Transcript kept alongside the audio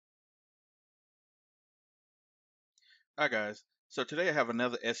Hi guys. So today I have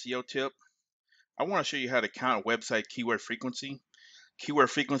another SEO tip. I want to show you how to count a website keyword frequency. Keyword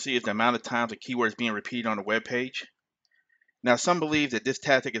frequency is the amount of times a keyword is being repeated on a web page. Now some believe that this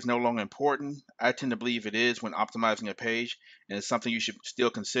tactic is no longer important. I tend to believe it is when optimizing a page, and it's something you should still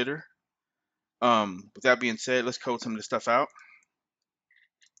consider. With that being said, let's code some of this stuff out.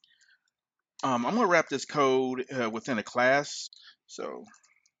 I'm going to wrap this code within a class. So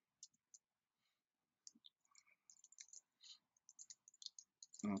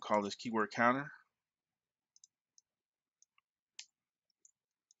I'm going to call this keyword counter.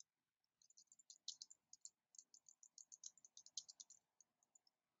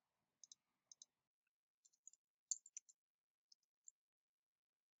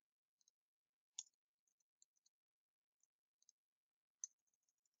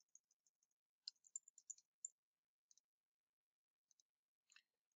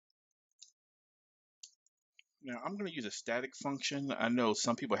 Now I'm going to use a static function. I know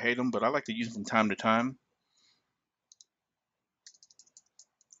some people hate them, but I like to use them from time to time.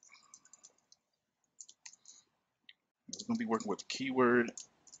 We're going to be working with a keyword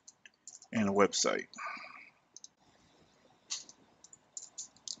and a website.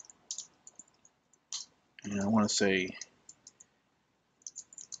 And I want to say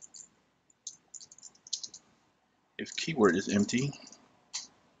if keyword is empty,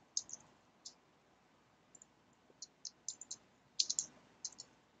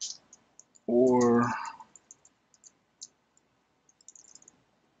 or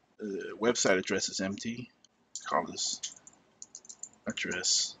the website address is empty, call this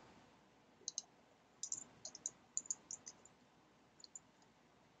address,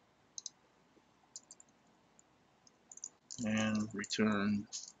 and return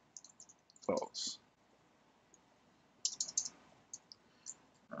false.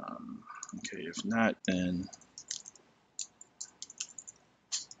 Okay, if not, then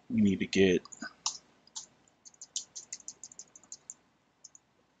we need to get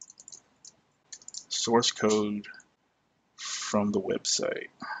source code from the website.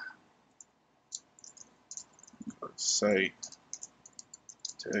 Site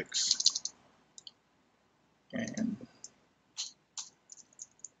text, and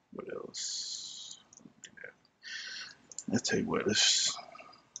what else? Let's tell you what, let's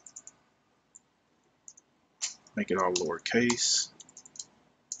make it all lowercase.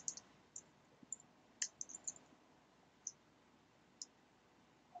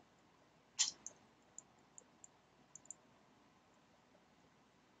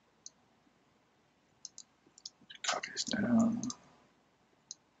 Copy this down.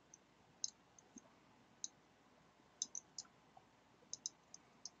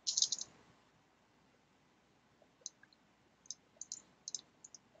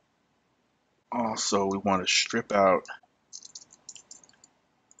 Also, we want to strip out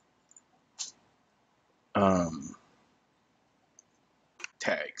um,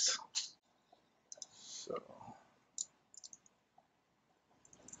 tags. So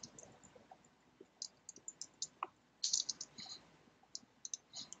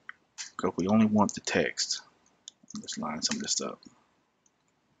we only want the text. Let's line some of this up.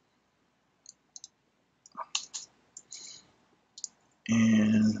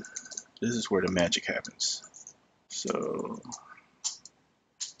 And this is where the magic happens. So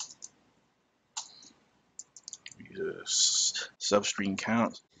use a substring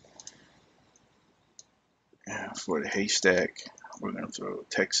count. And for the haystack, we're going to throw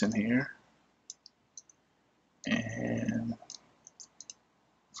text in here. And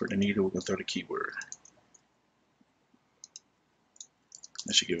for the needle, we're going to throw the keyword.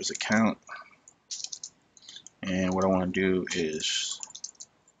 That should give us a count. And what I want to do is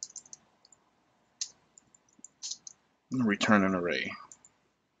I'm going to return an array.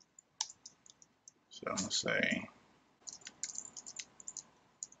 So I'm going to say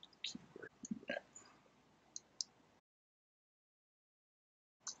keyword.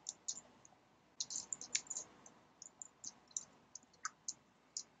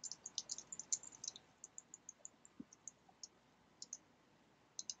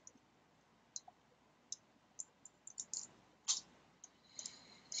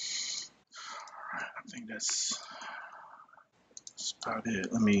 I think that's about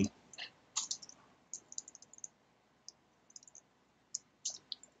it. Let me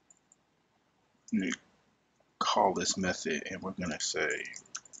call this method, and we're going to say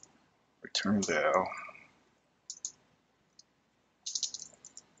return val,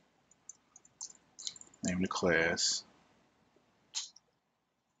 name the class,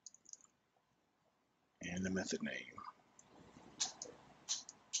 and the method name.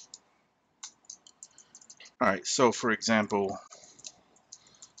 All right, so for example,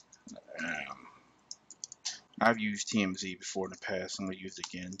 um, I've used TMZ before in the past. I'm going to use it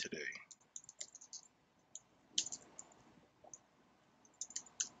again today.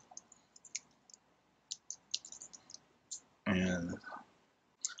 And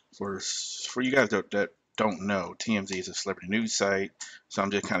for you guys that don't know, TMZ is a celebrity news site. So I'm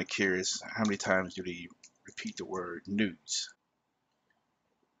just kind of curious, how many times do they repeat the word news?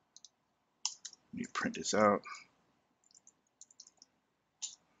 Let me print this out,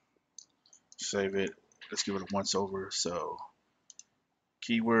 save it. Let's give it a once over. So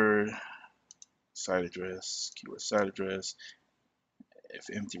keyword site address, keyword site address. If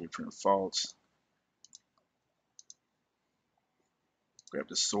empty, we print false. Grab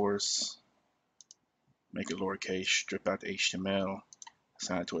the source, make it lowercase, strip out the HTML,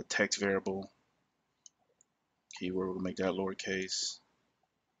 assign it to a text variable. Keyword, we'll make that lowercase.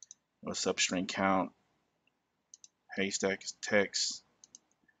 A substring count. Haystack is text.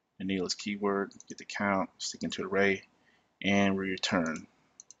 The needle is keyword. Get the count, stick into array, and we return.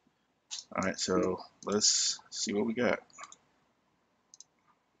 All right, so let's see what we got.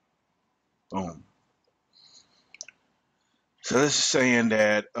 Boom. So this is saying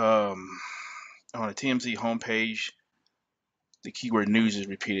that on the TMZ homepage, the keyword news is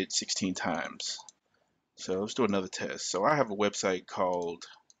repeated 16 times. So let's do another test. So I have a website called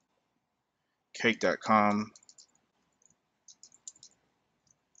cake.com,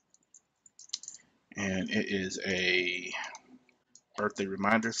 and it is a birthday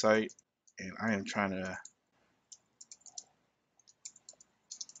reminder site, and I am trying to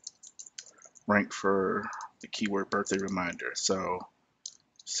rank for the keyword birthday reminder. So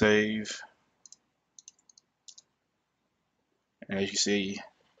save, and as you see,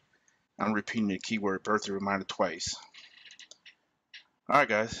 I'm repeating the keyword birthday reminder twice. All right,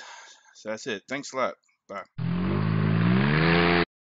 guys, so that's it. Thanks a lot. Bye.